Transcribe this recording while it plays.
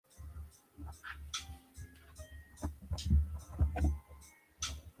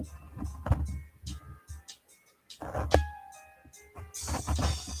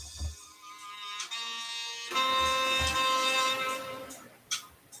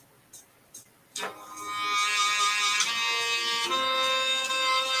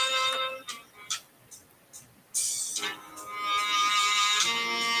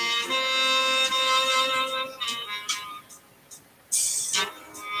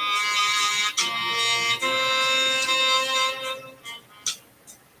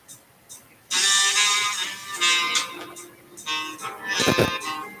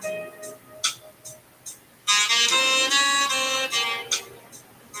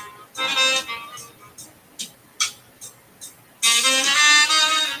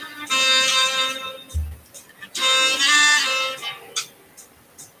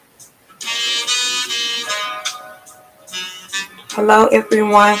Hello,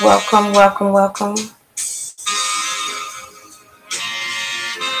 everyone. Welcome, welcome, welcome.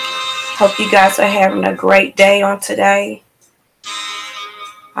 Hope you guys are having a great day on today.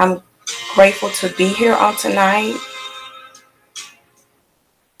 I'm grateful to be here on tonight.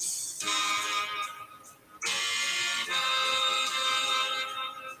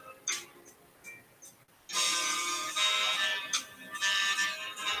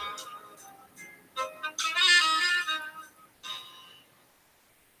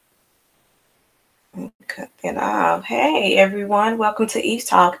 Hey everyone, welcome to Eve's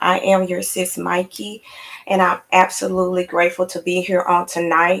Talk. I am your sis Mikey, and I'm absolutely grateful to be here on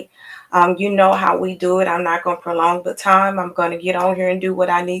tonight. You know how we do it. I'm not going to prolong the time. I'm going to get on here and do what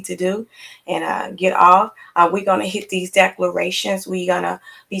I need to do and get off. We're going to hit these declarations. We're going to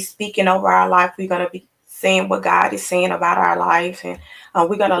be speaking over our life. We're going to be saying what God is saying about our life, and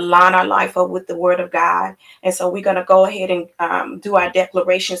we're going to line our life up with the Word of God. And so we're going to go ahead and do our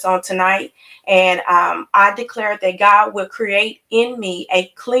declarations on tonight. And I declare that God will create in me a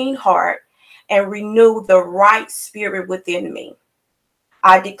clean heart and renew the right spirit within me.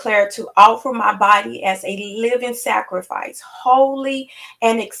 I declare to offer my body as a living sacrifice, holy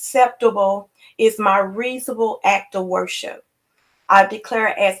and acceptable is my reasonable act of worship. I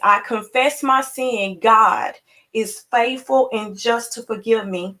declare as I confess my sin, God is faithful and just to forgive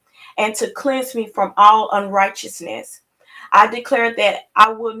me and to cleanse me from all unrighteousness. I declare that I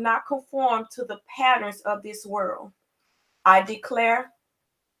will not conform to the patterns of this world. I declare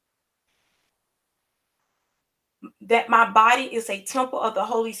that my body is a temple of the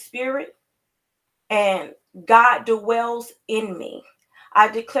Holy Spirit and God dwells in me. I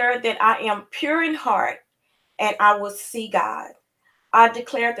declare that I am pure in heart and I will see God. I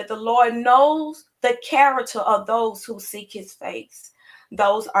declare that the Lord knows the character of those who seek his face.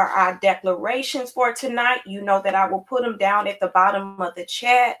 Those are our declarations for tonight. You know that I will put them down at the bottom of the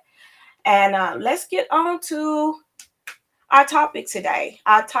chat. And let's get on to our topic today.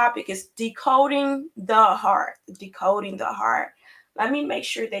 Our topic is decoding the heart. Decoding the heart. Let me make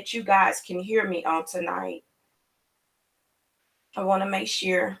sure that you guys can hear me on tonight. I want to make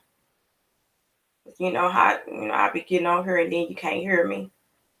sure, I be getting on here and then you can't hear me.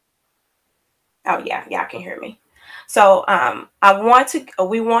 Oh yeah, y'all can hear me. So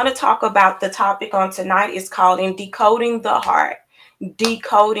we want to talk about the topic on tonight is called in decoding the heart.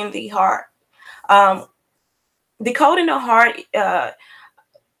 Decoding the heart. Decoding the heart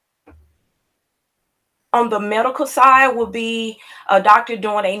on the medical side will be a doctor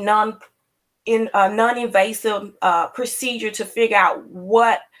doing a non-invasive procedure to figure out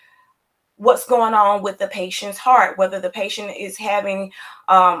what's going on with the patient's heart, whether the patient is having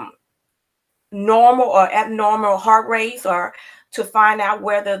normal or abnormal heart rates, or to find out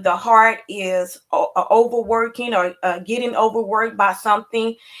whether the heart is overworking or getting overworked by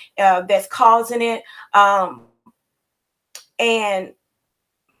something that's causing it. And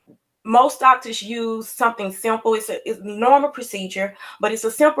most doctors use something simple. It's a normal procedure, but it's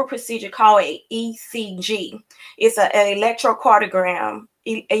a simple procedure called a ECG. It's an electrocardiogram,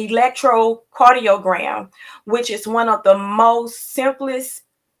 which is one of the most simplest,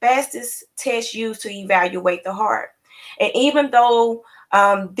 fastest tests used to evaluate the heart. And even though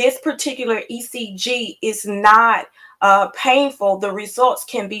this particular ECG is not painful, the results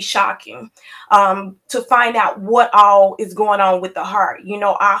can be shocking to find out what all is going on with the heart. You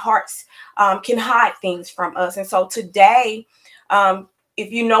know, our hearts can hide things from us. And so today,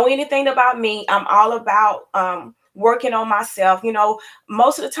 if you know anything about me, I'm all about working on myself. You know,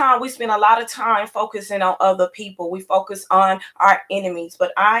 most of the time we spend a lot of time focusing on other people. We focus on our enemies,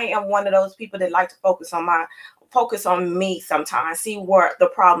 but I am one of those people that like to focus on me sometimes, see where the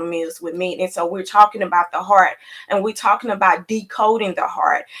problem is with me. And so we're talking about the heart, and we're talking about decoding the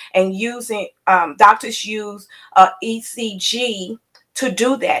heart, and using doctors use ECG to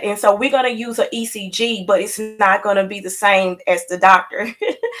do that. And so we're going to use an ECG, but it's not going to be the same as the doctor.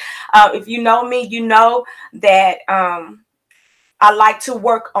 If you know me, you know that I like to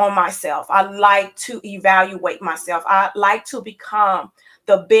work on myself. I like to evaluate myself. I like to become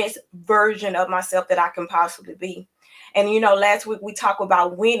the best version of myself that I can possibly be. And, you know, last week we talked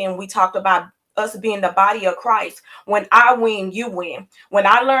about winning. We talked about us being the body of Christ. When I win, you win. When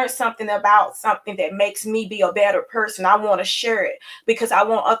I learn something about something that makes me be a better person, I want to share it because I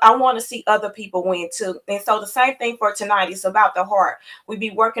want to see other people win too. And so the same thing for tonight is about the heart. We be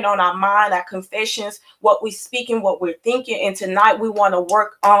working on our mind, our confessions, what we're speaking, what we're thinking. And tonight we want to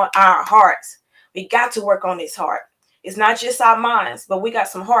work on our hearts. We got to work on this heart. It's not just our minds, but we got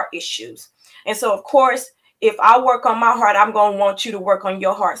some heart issues. And so, of course, if I work on my heart, I'm going to want you to work on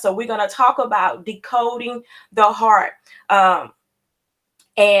your heart. So we're going to talk about decoding the heart.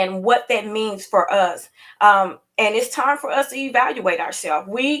 and what that means for us. And it's time for us to evaluate ourselves.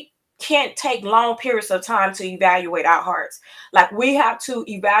 We can't take long periods of time to evaluate our hearts. Like, we have to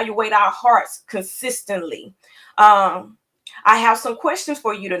evaluate our hearts consistently. I have some questions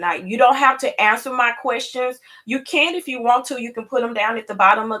for you tonight. You don't have to answer my questions. You can, if you want to. You can put them down at the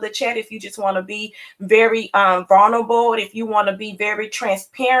bottom of the chat if you just want to be very vulnerable, if you want to be very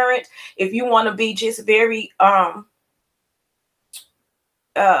transparent, if you want to be just very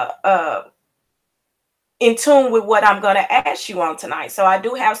in tune with what I'm going to ask you on tonight. So I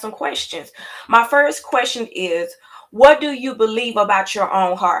do have some questions. My first question is, what do you believe about your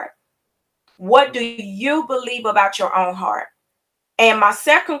own heart? What do you believe about your own heart? And my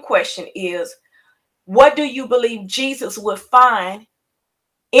second question is, what do you believe Jesus would find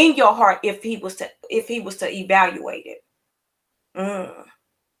in your heart if he was to evaluate it?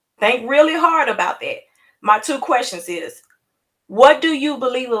 Think really hard about that. My two questions is, what do you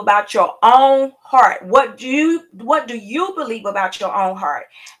believe about your own heart? What do you believe about your own heart?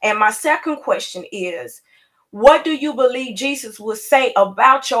 And my second question is, what do you believe Jesus would say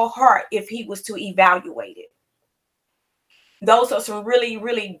about your heart if he was to evaluate it? Those are some really,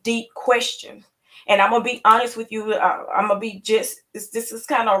 really deep questions. And I'm going to be honest with you. I'm going to be this is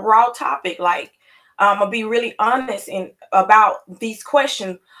kind of a raw topic. Like, I'm going to be really honest about these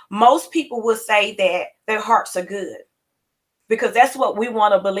questions. Most people will say that their hearts are good, because that's what we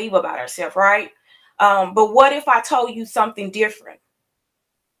want to believe about ourselves, right? But what if I told you something different?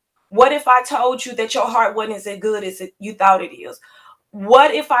 What if I told you that your heart wasn't as good as you thought it is?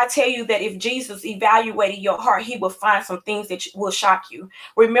 What if I tell you that if Jesus evaluated your heart, he will find some things that will shock you?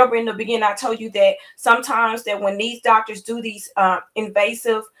 Remember, in the beginning, I told you that sometimes that when these doctors do these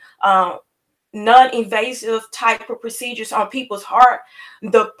invasive, non-invasive type of procedures on people's heart,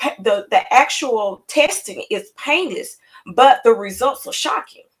 the actual testing is painless, but the results are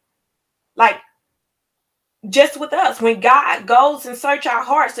shocking. Like, just with us, when God goes and search our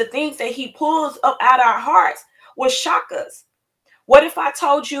hearts, the things that he pulls up out our hearts will shock us. What if I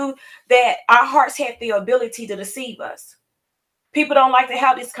told you that our hearts had the ability to deceive us? People don't like to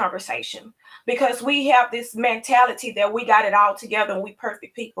have this conversation because we have this mentality that we got it all together and we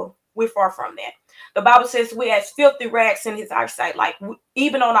perfect people. We're far from that. The Bible says we're as filthy rags in his eyesight. Like,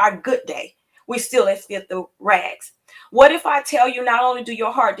 even on our good day, we still as filthy rags. What if I tell you not only do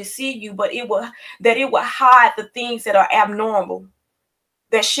your heart deceive you, but it will hide the things that are abnormal,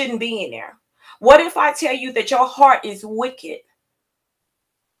 that shouldn't be in there? What if I tell you that your heart is wicked?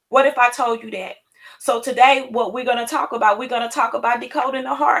 What if I told you that? So today, what we're going to talk about decoding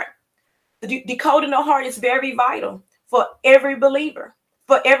the heart. Decoding the heart is very vital for every believer.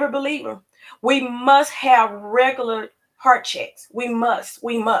 For every believer, we must have regular heart checks. We must.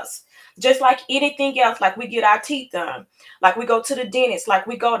 Just like anything else, like we get our teeth done, like we go to the dentist, like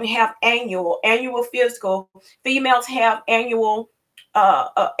we go and have annual physical. Females have annual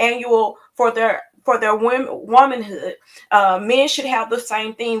for their womanhood. Men should have the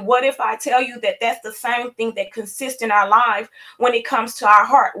same thing. What if I tell you that that's the same thing that consists in our life when it comes to our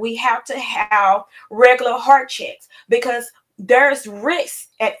heart? We have to have regular heart checks because there's risk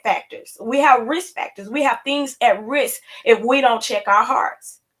at factors. We have risk factors. We have things at risk if we don't check our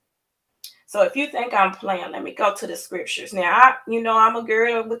hearts. So if you think I'm playing, let me go to the scriptures. Now, I'm a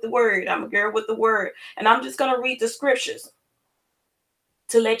girl with the word. And I'm just going to read the scriptures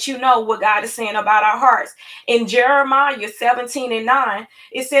to let you know what God is saying about our hearts. In Jeremiah 17:9,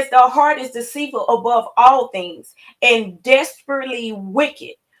 it says, the heart is deceitful above all things and desperately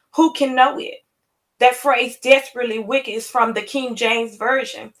wicked. Who can know it? That phrase, desperately wicked, is from the King James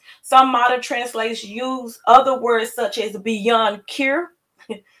Version. Some modern translators use other words such as beyond cure,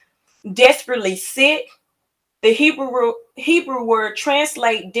 desperately sick. The Hebrew word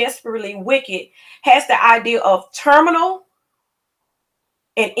translate desperately wicked has the idea of terminal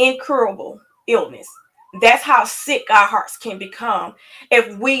and incurable illness. That's how sick our hearts can become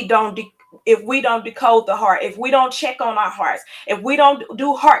if we don't decode the heart, if we don't check on our hearts, if we don't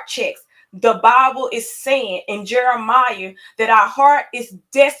do heart checks. The Bible is saying in Jeremiah that our heart is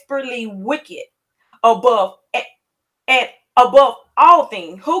desperately wicked above all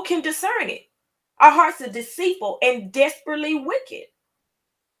things. Who can discern it? Our hearts are deceitful and desperately wicked.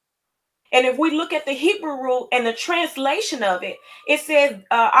 And if we look at the Hebrew rule and the translation of it, it says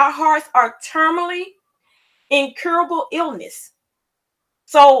our hearts are terminally incurable illness.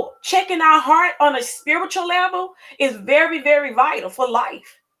 So checking our heart on a spiritual level is very, very vital for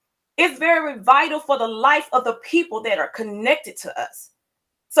life. It's very vital for the life of the people that are connected to us.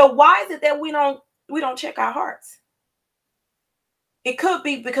 So why is it that we don't check our hearts? It could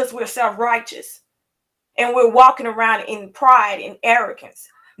be because we're self-righteous. and we're walking around in pride and arrogance,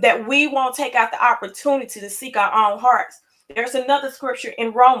 that we won't take out the opportunity to seek our own hearts. There's another scripture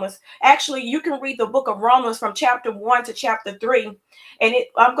in Romans. Actually, you can read the book of Romans from chapter 1 to chapter 3. And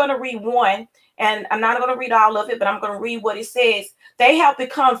I'm going to read 1, and I'm not going to read all of it, but I'm going to read what it says. They have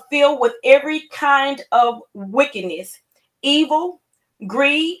become filled with every kind of wickedness, evil,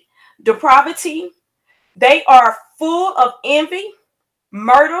 greed, depravity. They are full of envy,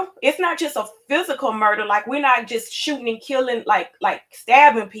 murder. It's not just a physical murder, like we're not just shooting and killing, like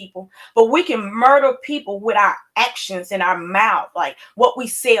stabbing people, but we can murder people with our actions and our mouth, like what we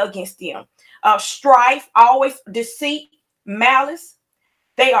say against them. Strife, always deceit, malice.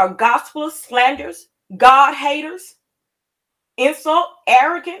 They are gospelers, slanders, God haters, insult,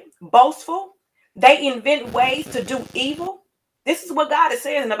 arrogant, boastful. They invent ways to do evil. This is what God is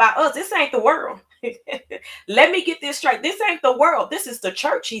saying about us. This ain't the world. Let me get this straight. This ain't the world. This is the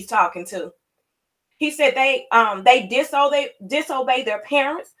church he's talking to. He said they disobey their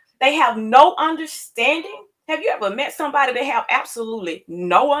parents. They have no understanding. Have you ever met somebody that have absolutely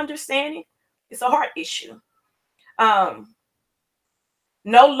no understanding? It's a heart issue. No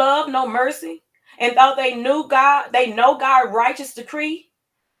love, no mercy. And though they know God's righteous decree,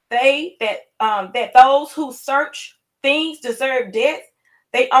 that those who search things deserve death.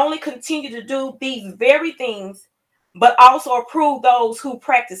 They only continue to do these very things, but also approve those who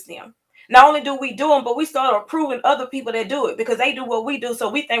practice them. Not only do we do them, but we start approving other people that do it, because they do what we do, so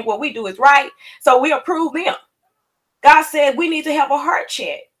we think what we do is right, so we approve them. God said we need to have a heart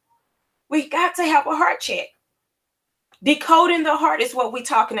check. We got to have a heart check. Decoding the heart is what we're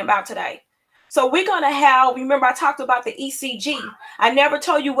talking about today. So we're going to have, remember I talked about the ECG. I never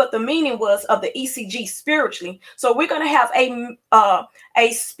told you what the meaning was of the ECG spiritually. So we're going to have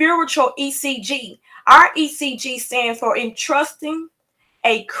a spiritual ECG. Our ECG stands for entrusting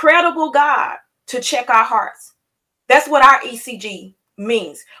a credible God to check our hearts. That's what our ECG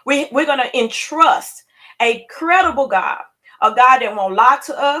means. We're going to entrust a credible God, a God that won't lie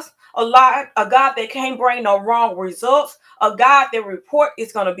to us, a God that can't bring no wrong results, a God that report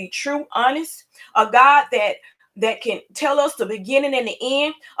is going to be true, honest, a God that can tell us the beginning and the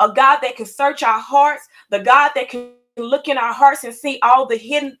end, a God that can search our hearts, the God that can look in our hearts and see all the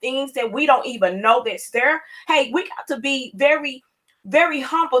hidden things that we don't even know that's there. Hey, we got to be very, very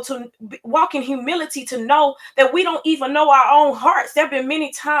humble, to walk in humility, to know that we don't even know our own hearts. There have been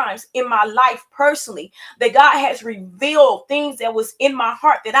many times in my life personally that God has revealed things that was in my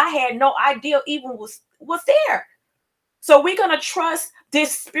heart that I had no idea even was there. So we're going to trust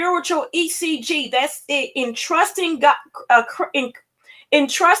this spiritual ECG. That's it, entrusting God,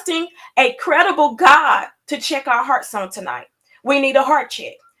 entrusting a credible God to check our hearts on tonight. We need a heart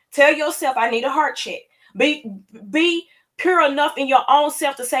check. Tell yourself, I need a heart check. Be pure enough in your own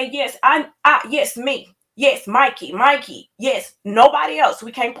self to say, yes, yes, me. Yes, Mikey. Yes, nobody else.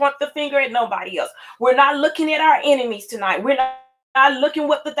 We can't point the finger at nobody else. We're not looking at our enemies tonight. We're not looking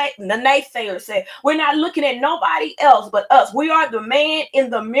what the naysayers say. We're not looking at nobody else but us. We are the man in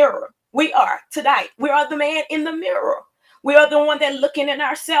the mirror. We are tonight. We are the man in the mirror. We are the one that looking at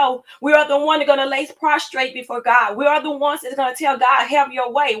ourselves. We are the one that going to lay prostrate before God. We are the ones that's going to tell God, have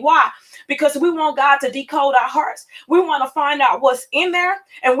your way. Why? Because we want God to decode our hearts. We want to find out what's in there,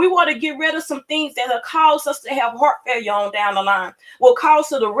 and we want to get rid of some things that will cause us to have heart failure on down the line. Will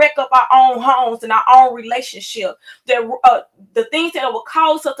cause us to wreck up our own homes and our own relationship. The things that will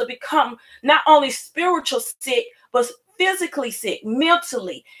cause us to become not only spiritual sick, but physically sick,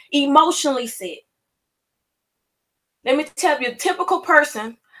 mentally, emotionally sick. Let me tell you, a typical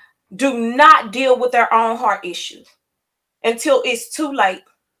person do not deal with their own heart issues until it's too late.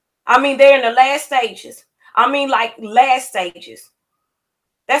 I mean, they're in the last stages. Last stages.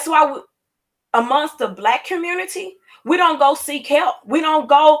 That's why amongst the Black community, we don't go seek help. We don't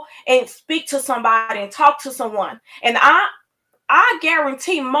go and speak to somebody and talk to someone. And I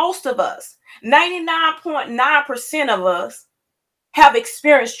guarantee most of us, 99.9% of us, have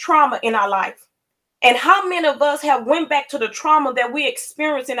experienced trauma in our life. And how many of us have went back to the trauma that we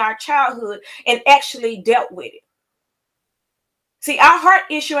experienced in our childhood and actually dealt with it? See, our heart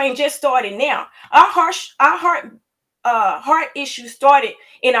issue ain't just started now. Our heart issue started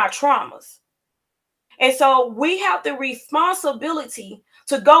in our traumas. And so we have the responsibility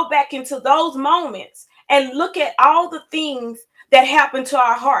to go back into those moments and look at all the things that happened to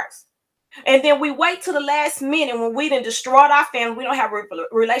our hearts. And then we wait to the last minute when we done destroyed our family. We don't have a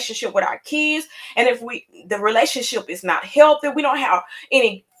relationship with our kids. And if the relationship is not healthy, we don't have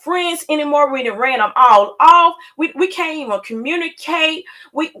any friends anymore. We done ran them all off. We can't even communicate.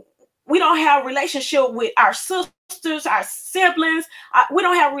 We we don't have a relationship with our sisters, our siblings. We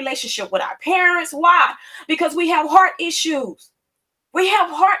don't have a relationship with our parents. Why? Because we have heart issues. We have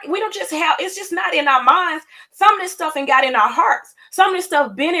heart. We don't just have, it's just not in our minds. Some of this stuff ain't got in our hearts. Some of this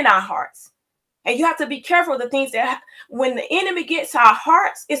stuff been in our hearts. And you have to be careful of the things that, when the enemy gets our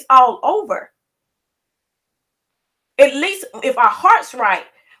hearts, it's all over. At least if our heart's right,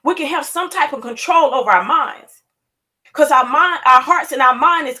 we can have some type of control over our minds. Because our hearts and our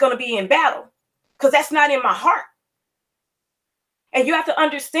mind is going to be in battle. Because that's not in my heart. And you have to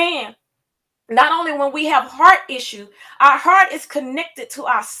understand, not only when we have heart issues, our heart is connected to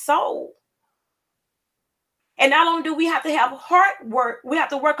our soul. And not only do we have to have heart work, we have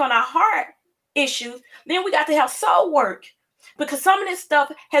to work on our heart issues, then we got to have soul work. Because some of this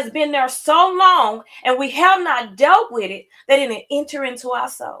stuff has been there so long and we have not dealt with it that it enter into our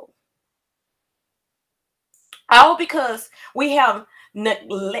soul. All because we have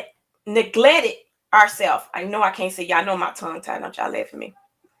neglected ourselves. I know I can't say, y'all know my tongue tied, don't y'all laugh at me.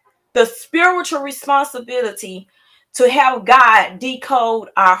 The spiritual responsibility to have God decode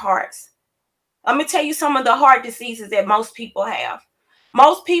our hearts. Let me tell you some of the heart diseases that most people have.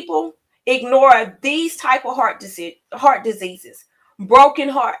 Most people ignore these type of heart diseases. Broken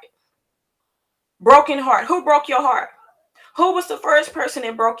heart. Broken heart. Who broke your heart? Who was the first person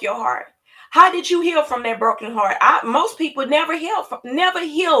that broke your heart? How did you heal from that broken heart? Most people never healed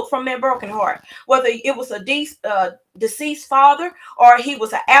from that broken heart. Whether it was a deceased father, or he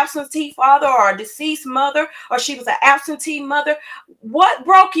was an absentee father, or a deceased mother, or she was an absentee mother. What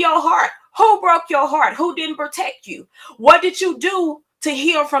broke your heart? Who broke your heart? Who didn't protect you? What did you do to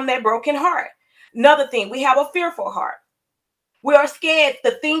heal from that broken heart? Another thing, we have a fearful heart. We are scared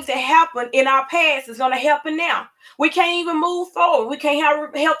the things that happened in our past is going to happen now. We can't even move forward. We can't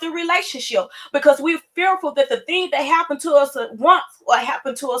have a healthy relationship because we're fearful that the thing that happened to us once will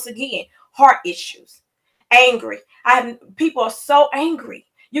happen to us again. Heart issues. Angry. People are so angry.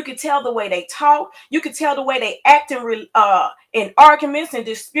 You can tell the way they talk. You can tell the way they act in arguments and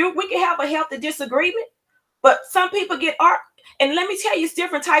dispute. We can have a healthy disagreement, but some people get and let me tell you, it's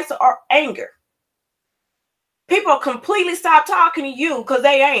different types of anger. People completely stop talking to you because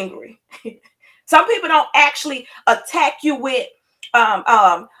they're angry. Some people don't actually attack you with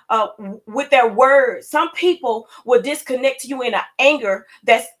their words. Some people will disconnect you in an anger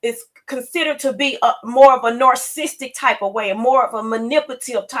that is considered to be more of a narcissistic type of way, more of a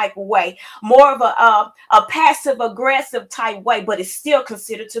manipulative type of way, more of a passive aggressive type way, but it's still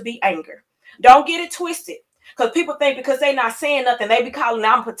considered to be anger. Don't get it twisted. Because people think because they're not saying nothing, they be calling,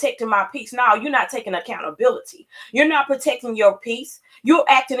 I'm protecting my peace. No, you're not taking accountability. You're not protecting your peace. You're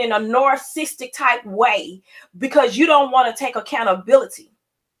acting in a narcissistic type way because you don't want to take accountability.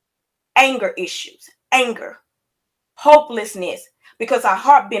 Anger issues, anger, hopelessness, because our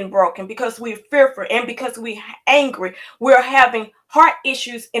heart been broken, because we're fearful, and because we're angry, we're having heart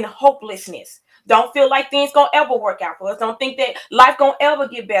issues and hopelessness. Don't feel like things gonna ever work out for us. Don't think that life gonna ever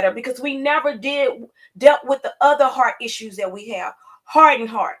get better because we never dealt with the other heart issues that we have. Hardened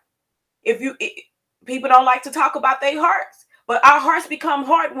heart. People don't like to talk about their hearts, but our hearts become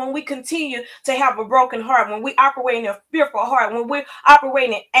hard when we continue to have a broken heart, when we operate in a fearful heart, when we operate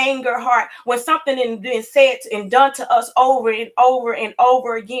in anger heart, when something has been said and done to us over and over and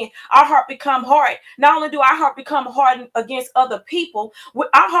over again. Our heart become hard. Not only do our heart become hardened against other people, our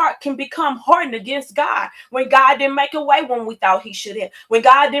heart can become hardened against God. When God didn't make a way when we thought he should have, when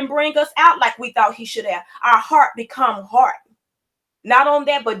God didn't bring us out like we thought he should have, our heart become hard. Not on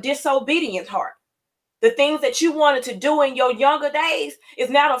that, but disobedient heart. The things that you wanted to do in your younger days is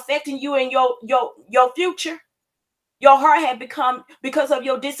now affecting you in your future. Your heart had become, because of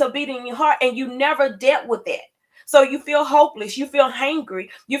your disobedient heart, and you never dealt with that. So you feel hopeless, you feel hangry,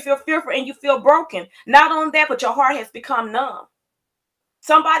 you feel fearful, and you feel broken. Not on that, but your heart has become numb.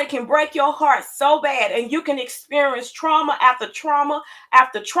 Somebody can break your heart so bad, and you can experience trauma after trauma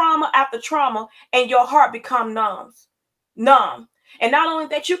after trauma after trauma, and your heart become numb. And not only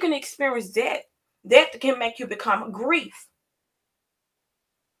that, you can experience death. That can make you become grief.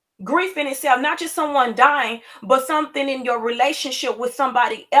 Grief in itself, not just someone dying, but something in your relationship with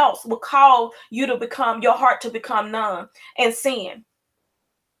somebody else will cause you to become, your heart to become numb. And sin.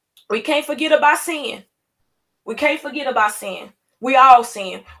 We can't forget about sin. We can't forget about sin. We all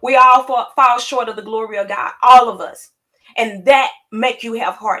sin. We all fall short of the glory of God. All of us. And that make you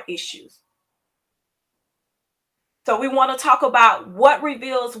have heart issues. So we want to talk about what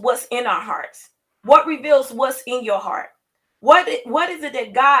reveals what's in our hearts. What reveals what's in your heart? What is it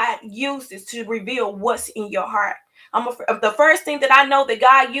that God uses to reveal what's in your heart? The first thing that I know that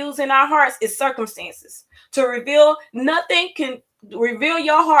God uses in our hearts is circumstances to reveal. Nothing can reveal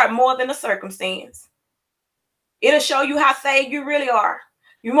your heart more than the circumstance. It'll show you how saved you really are.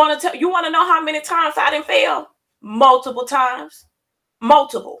 You want to know how many times I didn't fail? Multiple times.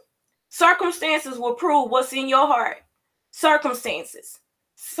 Multiple. Circumstances will prove what's in your heart. Circumstances.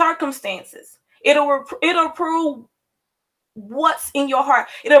 It'll prove what's in your heart.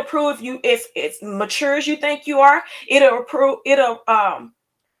 It'll prove you it's mature as you think you are. It'll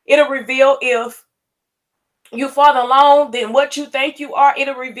reveal if you farther along than what you think you are.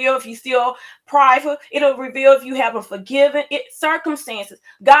 It'll reveal if you still prideful. It'll reveal if you haven't forgiven. Circumstances.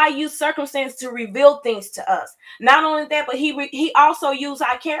 God used circumstances to reveal things to us. Not only that, but he also used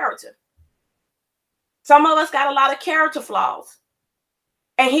our character. Some of us got a lot of character flaws,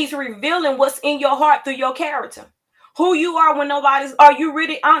 and he's revealing what's in your heart through your character. Who you are when nobody's. Are you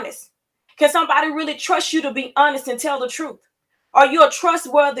really honest? Can somebody really trust you to be honest and tell the truth? Are you a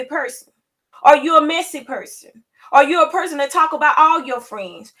trustworthy person? Are you a messy person? Are you a person that talk about all your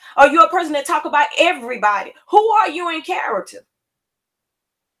friends? Are you a person that talk about everybody? Who are you in character?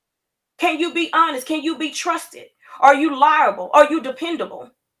 Can you be honest? Can you be trusted? Are you liable? Are you dependable?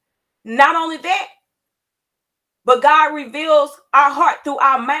 Not only that, but God reveals our heart through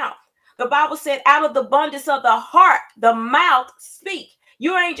our mouth. The Bible said, out of the abundance of the heart, the mouth speak.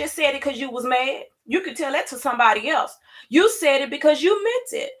 You ain't just said it because you was mad. You could tell that to somebody else. You said it because you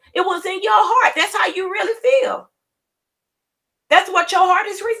meant it. It was in your heart. That's how you really feel. That's what your heart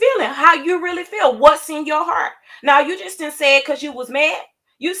is revealing, how you really feel, what's in your heart. Now, you just didn't say it because you was mad.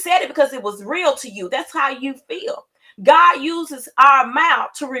 You said it because it was real to you. That's how you feel. God uses our mouth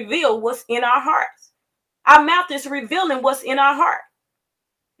to reveal what's in our hearts. Our mouth is revealing what's in our heart.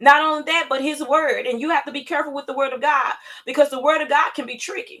 Not only that, but his word. And you have to be careful with the word of God, because the word of God can be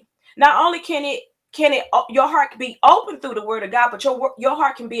tricky. Not only can your heart be open through the word of God, but your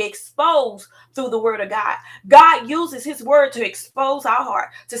heart can be exposed through the word of God. God uses his word to expose our heart,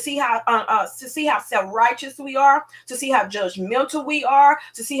 to see how self-righteous we are, to see how judgmental we are,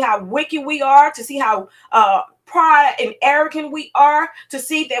 to see how wicked we are, to see how pride and arrogant we are, to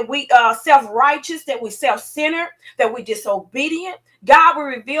see that we are self-righteous, that we self-centered, that we disobedient. God will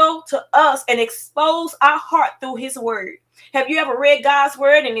reveal to us and expose our heart through his word. Have you ever read God's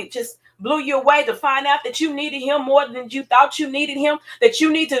word and it just blew you away to find out that you needed him more than you thought you needed him, that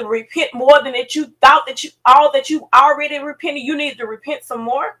you need to repent more than that you thought that you already repented, you need to repent some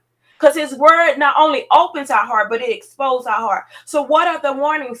more? Because his word not only opens our heart, but it exposes our heart. So what are the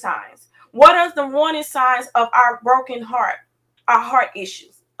warning signs? What are the warning signs of our broken heart, our heart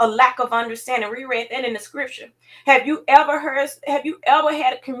issues? A lack of understanding. We read that in the scripture. Have you ever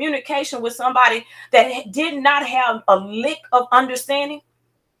had a communication with somebody that did not have a lick of understanding?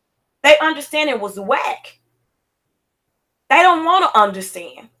 Their understanding was whack. They don't want to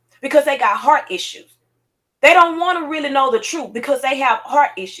understand because they got heart issues. They don't want to really know the truth because they have heart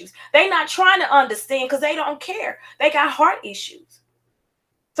issues. They're not trying to understand because they don't care. They got heart issues.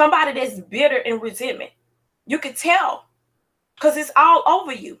 Somebody that's bitter and resentment. You can tell because it's all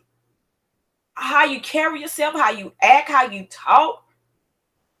over you. How you carry yourself, how you act, how you talk.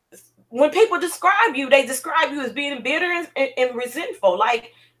 When people describe you, they describe you as being bitter and resentful,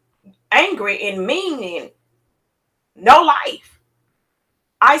 like angry and mean and no life.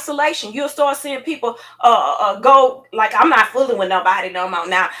 Isolation. You'll start seeing people go like, I'm not fooling with nobody no more.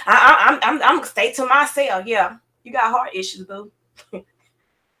 Now I'm gonna stay to myself. Yeah, you got heart issues, boo.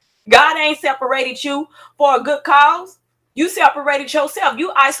 God ain't separated you for a good cause. You separated yourself.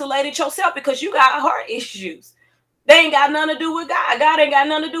 You isolated yourself because you got heart issues. They ain't got nothing to do with God. God ain't got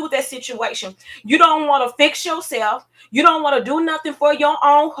nothing to do with that situation. You don't want to fix yourself. You don't want to do nothing for your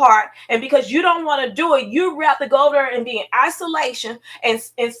own heart. And because you don't want to do it, you rather go there and be in isolation and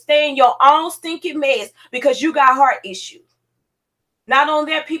stay in your own stinking mess because you got heart issues. Not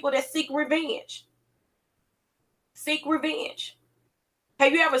only that, people that seek revenge. Seek revenge.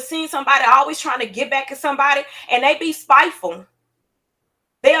 Have you ever seen somebody always trying to get back at somebody and they be spiteful?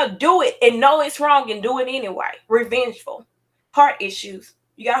 They'll do it and know it's wrong and do it anyway. Revengeful. Heart issues.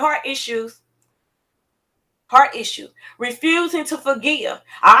 You got heart issues. Heart issue. Refusing to forgive.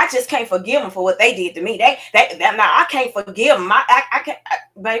 I just can't forgive them for what they did to me. Now I can't forgive them. I can't,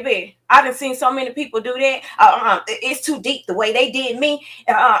 baby. I done seen so many people do that. It's too deep the way they did me.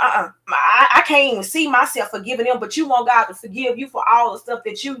 I can't even see myself forgiving them. But you want God to forgive you for all the stuff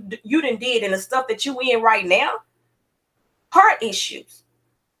that you done did and the stuff that you in right now. Heart issues.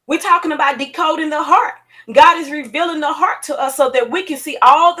 We're talking about decoding the heart. God is revealing the heart to us so that we can see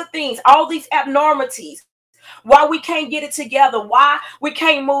all the things, all these abnormalities. Why we can't get it together, why we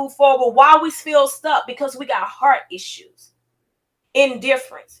can't move forward, why we feel stuck, because we got heart issues.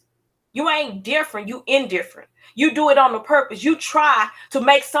 Indifference. You ain't different. You indifferent. You do it on the purpose. You try to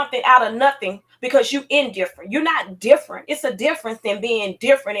make something out of nothing because you indifferent. You're not different. It's a difference than being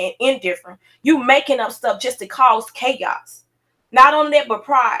different and indifferent. You making up stuff just to cause chaos. Not only that, but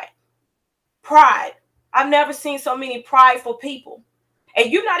pride. Pride. I've never seen so many prideful people.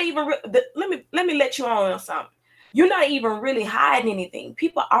 And you're not even let me let you on something. You're not even really hiding anything.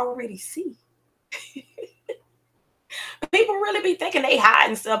 People already see. People really be thinking they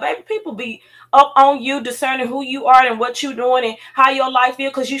hiding stuff. Baby, people be up on you, discerning who you are and what you doing and how your life is,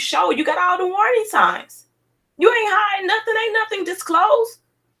 because you got all the warning signs. You ain't hiding nothing, ain't nothing disclosed.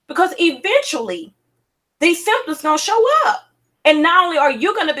 Because eventually these symptoms gonna show up. And not only are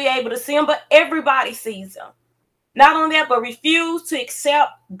you gonna be able to see them, but everybody sees them. Not only that, but refuse to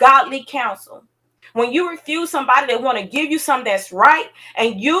accept godly counsel. When you refuse somebody that want to give you something that's right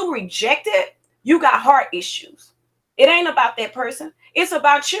and you reject it, you got heart issues. It ain't about that person. It's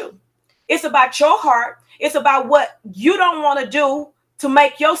about you. It's about your heart. It's about what you don't want to do to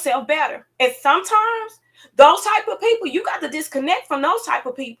make yourself better. And sometimes those type of people, you got to disconnect from those type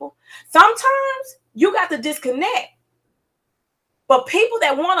of people. Sometimes you got to disconnect. But people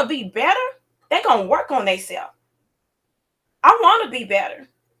that want to be better, they're going to work on themselves. I want to be better.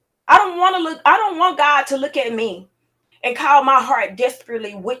 I don't want God to look at me and call my heart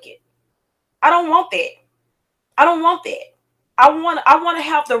desperately wicked. I don't want that. I don't want that. I want to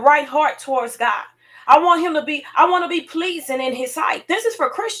have the right heart towards God. I want to be pleasing in his sight. This is for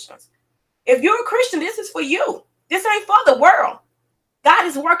Christians. If you're a Christian, this is for you. This ain't for the world. God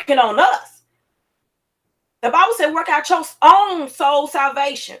is working on us. The Bible said, work out your own soul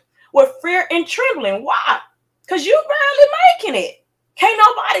salvation with fear and trembling. Why? Because you barely making it. Can't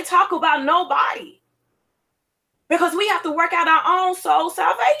nobody talk about nobody. Because we have to work out our own soul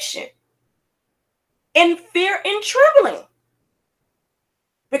salvation in fear and trembling.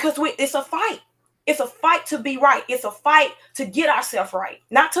 Because it's a fight. It's a fight to be right. It's a fight to get ourselves right.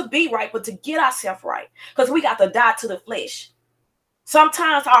 Not to be right, but to get ourselves right. Because we got to die to the flesh.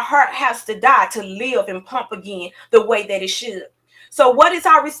 Sometimes our heart has to die to live and pump again the way that it should. So what is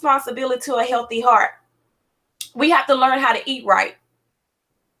our responsibility to a healthy heart? We have to learn how to eat right.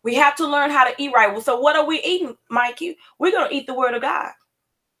 We have to learn how to eat right. So what are we eating, Mikey? We're going to eat the word of God.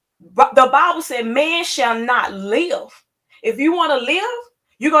 But the Bible said man shall not live. If you want to live,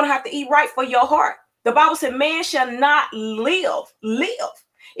 you're going to have to eat right for your heart. The Bible said man shall not live.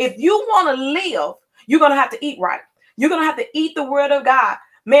 If you want to live, you're going to have to eat right. You're going to have to eat the word of God.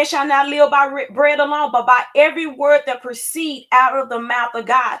 Man shall not live by bread alone, but by every word that proceeds out of the mouth of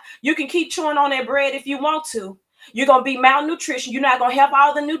God. You can keep chewing on that bread if you want to. You're going to be malnutrition. You're not going to have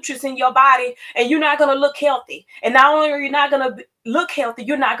all the nutrients in your body, and you're not going to look healthy. And not only are you not going to look healthy,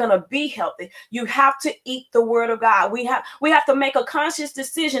 you're not going to be healthy. You have to eat the word of God. We have to make a conscious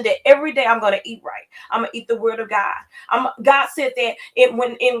decision that every day I'm going to eat right. I'm going to eat the word of God. God said that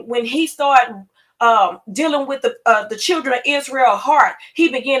when he started dealing with the children of Israel heart, he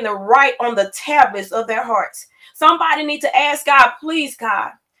began to write on the tablets of their hearts. Somebody need to ask God, please,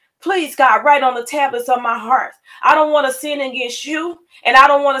 God, write on the tablets of my heart. I don't want to sin against you, and I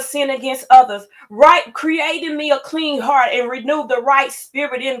don't want to sin against others. Create in me a clean heart and renew the right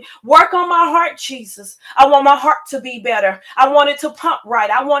spirit and work on my heart, Jesus. I want my heart to be better. I want it to pump right.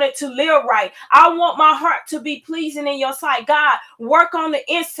 I want it to live right. I want my heart to be pleasing in your sight. God, work on the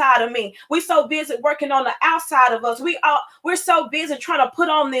inside of me. We're so busy working on the outside of us. We're so busy trying to put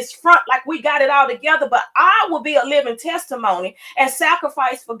on this front like we got it all together, but I will be a living testimony and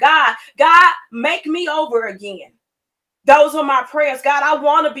sacrifice for God. God, make me over again. Those are my prayers. God, I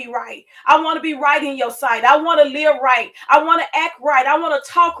want to be right. I want to be right in your sight. I want to live right. I want to act right. I want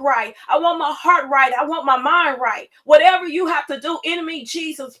to talk right. I want my heart right. I want my mind right. Whatever you have to do in me,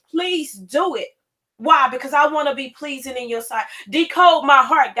 Jesus, please do it. Why? Because I want to be pleasing in your sight. Decode my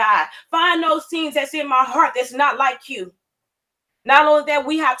heart, God. Find those things that's in my heart that's not like you. Not only that,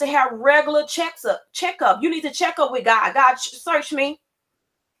 we have to have regular checkup. You need to check up with God. God, search me.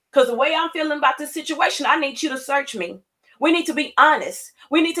 Because the way I'm feeling about this situation, I need you to search me. We need to be honest.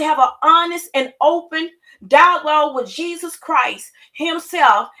 We need to have an honest and open dialogue with Jesus Christ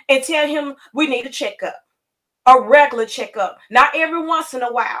himself and tell him we need a checkup, a regular checkup, not every once in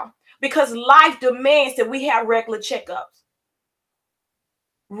a while, because life demands that we have regular checkups.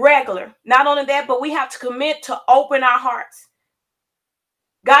 Regular. Not only that, but we have to commit to open our hearts.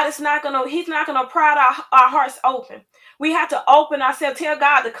 God is not going to, he's not going to pry our hearts open. We have to open ourselves, tell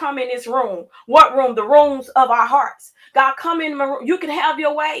God to come in this room. What room? The rooms of our hearts. God, come in my room. You can have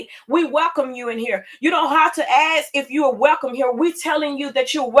your way. We welcome you in here. You don't have to ask if you are welcome here. We're telling you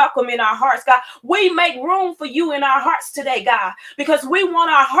that you're welcome in our hearts, God. We make room for you in our hearts today, God, because we want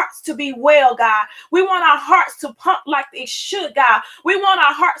our hearts to be well, God. We want our hearts to pump like they should, God. We want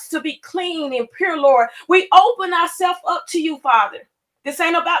our hearts to be clean and pure, Lord. We open ourselves up to you, Father. This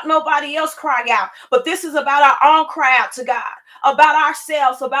ain't about nobody else crying out, but this is about our own cry out to God, about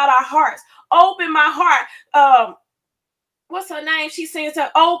ourselves, about our hearts. Open my heart. What's her name? She sings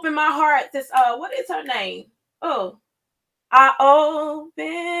to open my heart. What is her name? Oh, I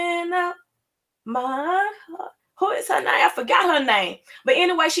open up my heart. Who is her name? I forgot her name. But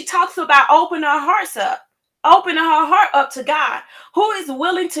anyway, she talks about opening our hearts up, opening her heart up to God. Who is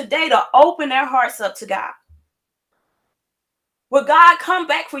willing today to open their hearts up to God? Will God come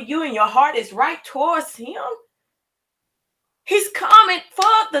back for you and your heart is right towards him? He's coming for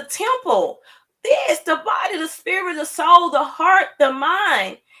the temple. This, the body, the spirit, the soul, the heart, the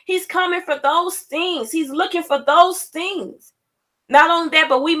mind. He's coming for those things. He's looking for those things. Not only that,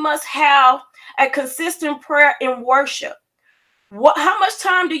 but we must have a consistent prayer and worship. How much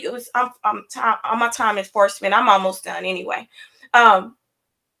time do you? My time is 4 minutes. I'm almost done anyway.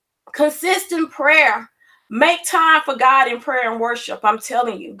 Consistent prayer. Make time for God in prayer and worship. I'm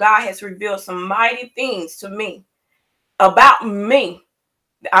telling you, God has revealed some mighty things to me about me.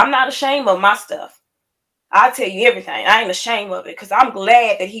 I'm not ashamed of my stuff. I'll tell you everything. I ain't ashamed of it because I'm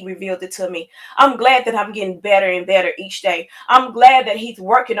glad that he revealed it to me. I'm glad that I'm getting better and better each day. I'm glad that he's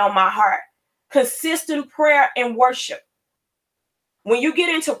working on my heart. Consistent prayer and worship. When you get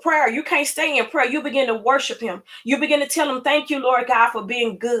into prayer, you can't stay in prayer. You begin to worship him. You begin to tell him, thank you, Lord God, for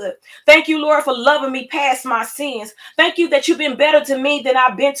being good. Thank you, Lord, for loving me past my sins. Thank you that you've been better to me than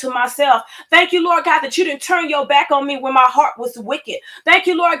I've been to myself. Thank you, Lord God, that you didn't turn your back on me when my heart was wicked. Thank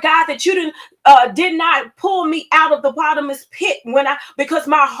you, Lord God, that you did not pull me out of the bottomless pit because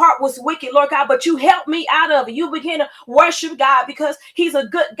my heart was wicked, Lord God, but you helped me out of it. You begin to worship God because he's a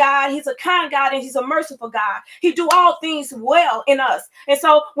good God, he's a kind God, and he's a merciful God. He do all things well in us. And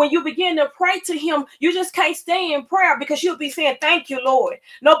so when you begin to pray to him, you just can't stay in prayer because you'll be saying, thank you, Lord.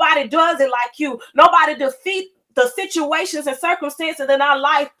 Nobody does it like you. Nobody defeats the situations and circumstances in our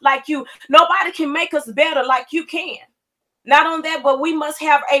life like you. Nobody can make us better like you can. Not only that, but we must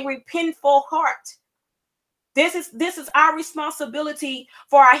have a repentful heart. This is our responsibility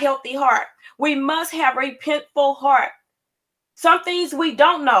for our healthy heart. We must have a repentful heart. Some things we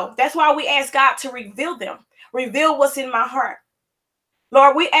don't know. That's why we ask God to reveal them. Reveal what's in my heart.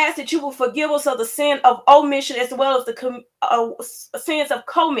 Lord, we ask that you will forgive us of the sin of omission as well as the sins of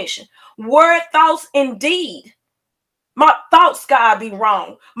commission. Word, thoughts, and deed. My thoughts, God, be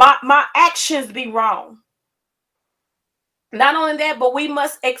wrong. My actions be wrong. Not only that, but we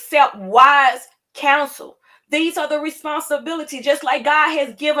must accept wise counsel. These are the responsibilities, just like God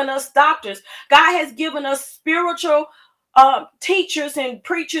has given us doctors. God has given us spiritual teachers and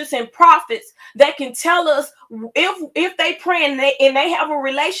preachers and prophets that can tell us if they pray and they have a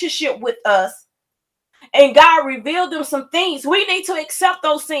relationship with us and God revealed them some things, we need to accept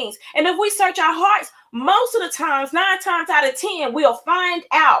those things. And if we search our hearts, most of the times, 9 times out of 10, we'll find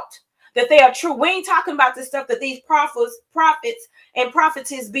out that they are true. We ain't talking about the stuff that these prophets and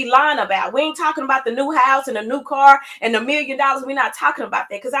prophetess be lying about. We ain't talking about the new house and the new car and the $1 million. We're not talking about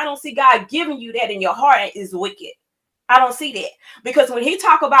that because I don't see God giving you that in your heart is wicked. I don't see that. Because when he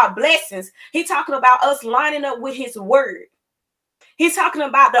talk about blessings, he talking about us lining up with his word. He's talking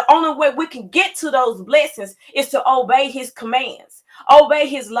about the only way we can get to those blessings is to obey his commands, obey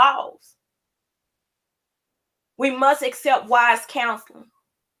his laws. We must accept wise counseling.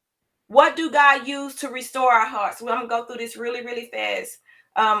 What do God use to restore our hearts? Well, I'm going to go through this really, really fast.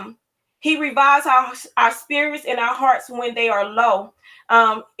 He revives our spirits and our hearts when they are low.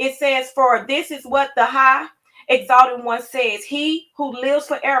 It says, for this is what the high exalted one says, he who lives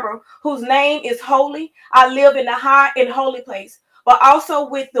forever, whose name is holy, I live in the high and holy place, but also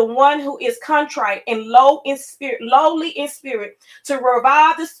with the one who is contrite and lowly in spirit, to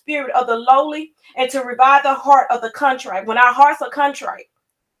revive the spirit of the lowly and to revive the heart of the contrite. When our hearts are contrite,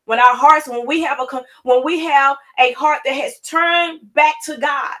 when we have a heart that has turned back to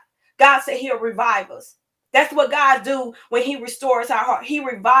God, God said he'll revive us. That's what God do when he restores our heart. He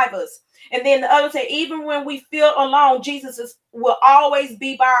revives us. And then the other say, even when we feel alone, Jesus will always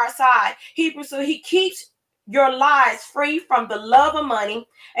be by our side. So he keeps your lives free from the love of money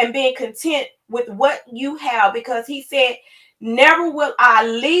and being content with what you have, because he said, never will I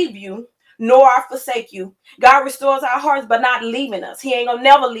leave you nor I forsake you. God restores our hearts, but not leaving us. He ain't gonna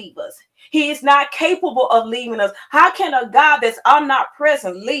never leave us. He is not capable of leaving us. How can a God that's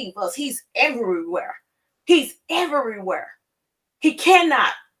omnipresent leave us? He's everywhere. He's everywhere. He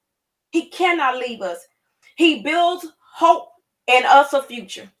cannot. He cannot leave us. He builds hope in us a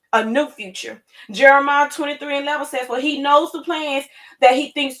future, a new future. Jeremiah 23:11 says, "For he knows the plans that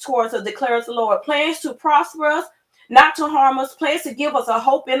he thinks towards us, declares the Lord. Plans to prosper us, not to harm us, plans to give us a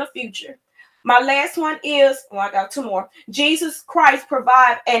hope in the future." My last one is, well, I got two more. Jesus Christ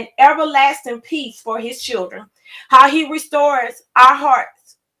provides an everlasting peace for his children. How he restores our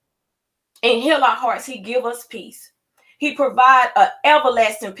hearts and heal our hearts. He gives us peace. He provides an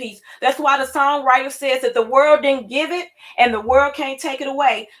everlasting peace. That's why the songwriter says that the world didn't give it and the world can't take it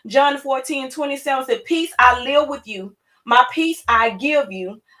away. John 14:27 said, "Peace I live with you. My peace I give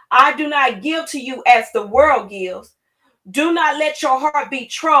you. I do not give to you as the world gives. Do not let your heart be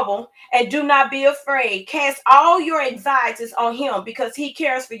troubled and do not be afraid. Cast all your anxieties on him because he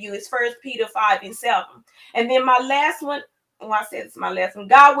cares for you." It's 1 Peter 5:7. And then my last one, well, I said it's my last one.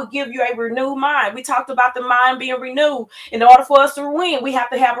 God will give you a renewed mind. We talked about the mind being renewed. In order for us to win, we have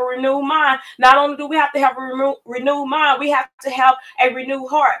to have a renewed mind. Not only do we have to have a renewed mind, we have to have a renewed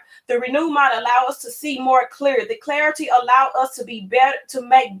heart. The renewed mind allows us to see more clear. The clarity allows us to be better, to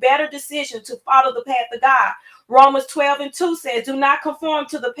make better decisions, to follow the path of God. Romans 12:2 says, "Do not conform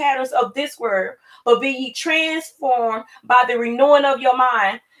to the patterns of this world, but be ye transformed by the renewing of your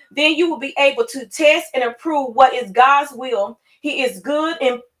mind. Then you will be able to test and approve what is God's will. He is good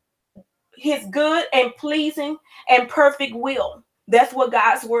and his good and pleasing and perfect will." That's what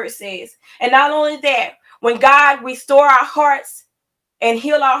God's word says. And not only that, when God restore our hearts and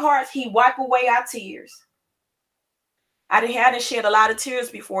heal our hearts, he wipe away our tears. I hadn't shed a lot of tears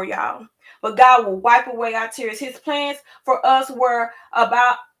before, y'all, but God will wipe away our tears. His plans for us were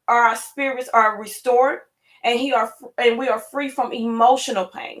about our spirits are restored, and we are free from emotional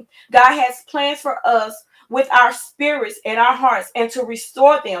pain. God has plans for us with our spirits and our hearts, and to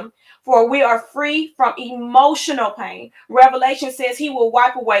restore them, for we are free from emotional pain. Revelation says he will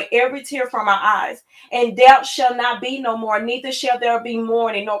wipe away every tear from our eyes, and doubt shall not be no more, neither shall there be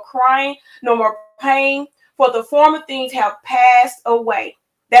mourning, no crying, no more pain, for the former things have passed away.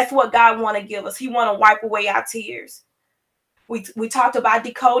 That's what God want to give us. He want to wipe away our tears. We talked about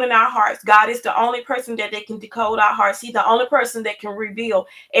decoding our hearts. God is the only person that can decode our hearts. He's the only person that can reveal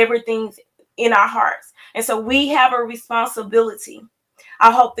everything in our hearts. And so we have a responsibility.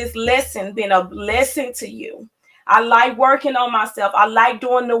 I hope this lesson been a blessing to you. I like working on myself. I like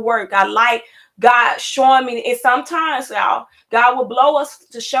doing the work. I like God showing me. And sometimes, y'all, God will blow us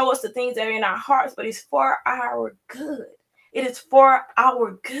to show us the things that are in our hearts, but it's for our good. It is for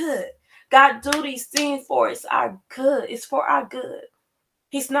our good. God do these things for us, our good. It's for our good.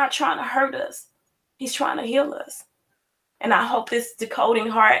 He's not trying to hurt us. He's trying to heal us. And I hope this decoding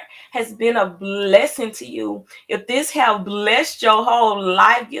heart has been a blessing to you. If this have blessed your whole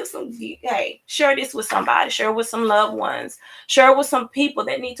life, share this with somebody. Share it with some loved ones. Share it with some people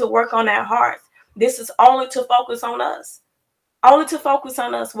that need to work on their hearts. This is only to focus on us. Only to focus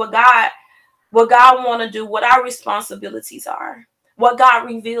on us. What God want to do, what our responsibilities are, what God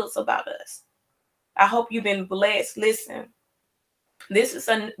reveals about us. I hope you've been blessed. Listen, this is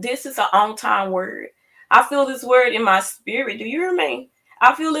an on-time word. I feel this word in my spirit. Do you hear me?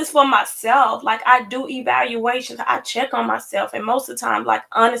 I feel this for myself. Like, I do evaluations. I check on myself. And most of the time, like,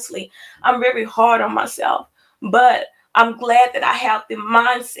 honestly, I'm very hard on myself. But I'm glad that I have the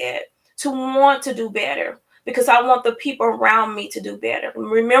mindset to want to do better, because I want the people around me to do better.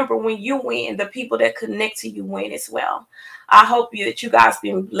 Remember, when you win, the people that connect to you win as well. I hope that you guys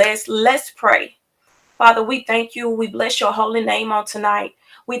been blessed. Let's pray. Father, we thank you. We bless your holy name on tonight.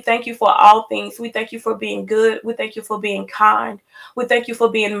 We thank you for all things. We thank you for being good. We thank you for being kind. We thank you for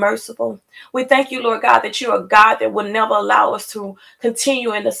being merciful. We thank you, Lord God, that you're a God that will never allow us to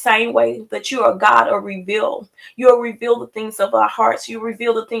continue in the same way, that you are God of reveal. You'll reveal the things of our hearts. You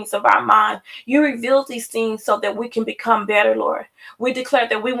reveal the things of our mind. You reveal these things so that we can become better, Lord. We declare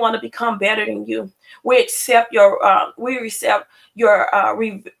that we want to become better than you. We accept your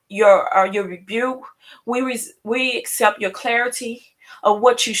rebuke. We accept your clarity of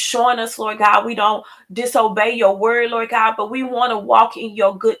what you're showing us, Lord God. We don't disobey your word, Lord God, but we want to walk in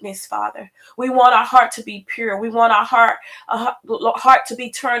your goodness, Father. We want our heart to be pure. We want our heart to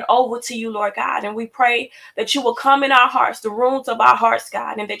be turned over to you, Lord God. And we pray that you will come in our hearts, the rooms of our hearts,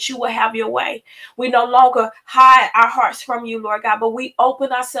 God, and that you will have your way. We no longer hide our hearts from you, Lord God, but we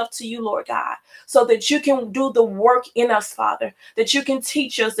open ourselves to you, Lord God, so that you can do the work in us, Father, that you can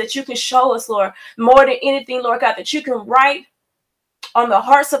teach us, that you can show us, Lord, more than anything, Lord God, that you can write on the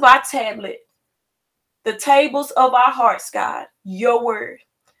hearts of our tablet, the tables of our hearts, God, your word.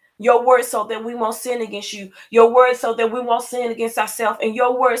 Your word so that we won't sin against you. Your word so that we won't sin against ourselves. And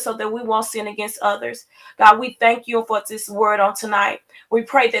your word so that we won't sin against others. God, we thank you for this word on tonight. We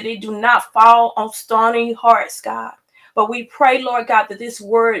pray that it do not fall on stony hearts, God. But we pray, Lord God, that this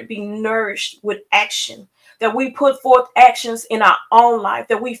word be nourished with action. That we put forth actions in our own life.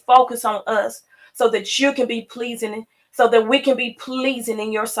 That we focus on us so that you can be pleasing, so that we can be pleasing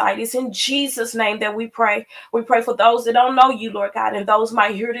in your sight. It's in Jesus' name that we pray. We pray for those that don't know you, Lord God, and those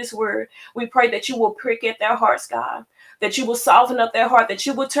might hear this word. We pray that you will prick at their hearts, God, that you will soften up their heart, that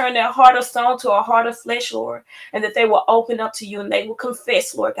you will turn their heart of stone to a heart of flesh, Lord, and that they will open up to you and they will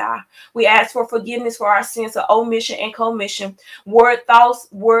confess, Lord God. We ask for forgiveness for our sins of omission and commission, word, thoughts,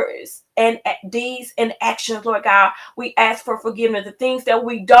 words, and deeds and actions, Lord God. We ask for forgiveness, the things that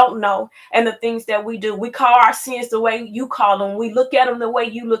we don't know and the things that we do. We call our sins the way you call them. We look at them the way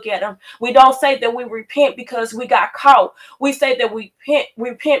you look at them. We don't say that we repent because we got caught. We say that we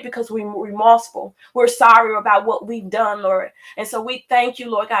repent because we're remorseful. We're sorry about what we've done, Lord. And so we thank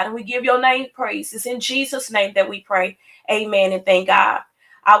you, Lord God, and we give your name praise. It's in Jesus' name that we pray. Amen and thank God.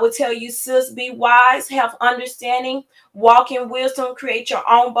 I will tell you, sis, be wise, have understanding, walk in wisdom, create your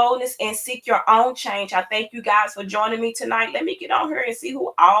own boldness, and seek your own change. I thank you guys for joining me tonight. Let me get on here and see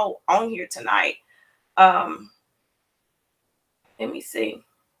who all on here tonight. Let me see.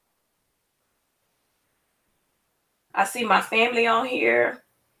 I see my family on here.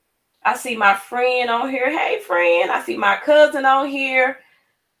 I see my friend on here. Hey, friend. I see my cousin on here.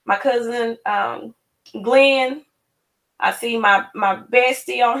 My cousin Glenn. I see my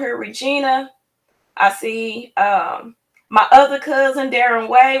bestie on here, Regina. I see my other cousin, Darren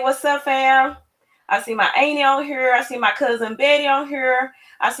Way. What's up, fam? I see my auntie on here. I see my cousin Betty on here.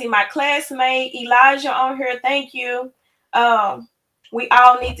 I see my classmate Elijah on here. Thank you. We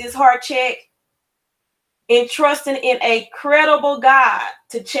all need this heart check. In trusting in a credible God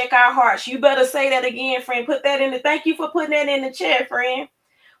to check our hearts. You better say that again, friend. Put that in the, thank you for putting that in the chat, friend.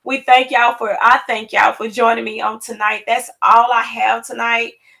 I thank y'all for joining me on tonight. That's all I have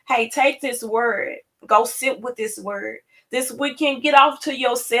tonight. Hey, take this word. Go sit with this word. This weekend, get off to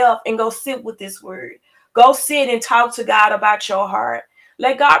yourself and go sit with this word. Go sit and talk to God about your heart.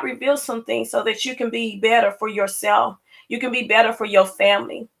 Let God reveal some things so that you can be better for yourself. You can be better for your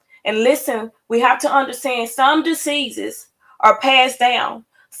family. And listen, we have to understand some diseases are passed down.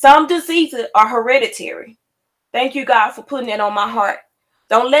 Some diseases are hereditary. Thank you, God, for putting that on my heart.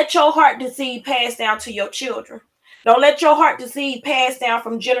 Don't let your heart disease pass down to your children. Don't let your heart disease pass down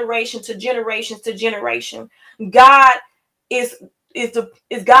from generation to generation to generation. God is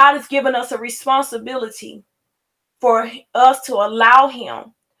given us a responsibility for us to allow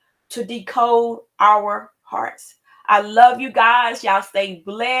him to decode our hearts. I love you guys. Y'all stay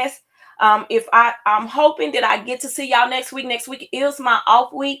blessed. I'm hoping that I get to see y'all next week. Next week is my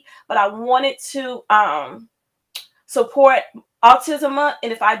off week, but I wanted to support Autism Month,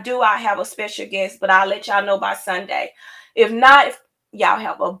 and if I do, I have a special guest, but I'll let y'all know by Sunday. If not, y'all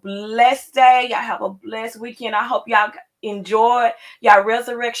have a blessed day. Y'all have a blessed weekend. I hope y'all enjoyed y'all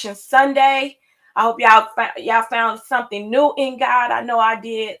Resurrection Sunday. I hope y'all found something new in God. I know I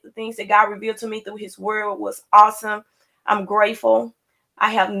did. The things that God revealed to me through his word was awesome. I'm grateful. I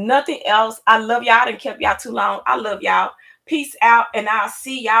have nothing else. I love y'all. I done kept y'all too long. I love y'all. Peace out, and I'll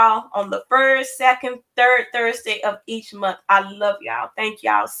see y'all on the first, second, third Thursday of each month. I love y'all. Thank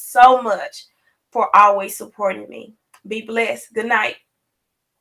y'all so much for always supporting me. Be blessed. Good night.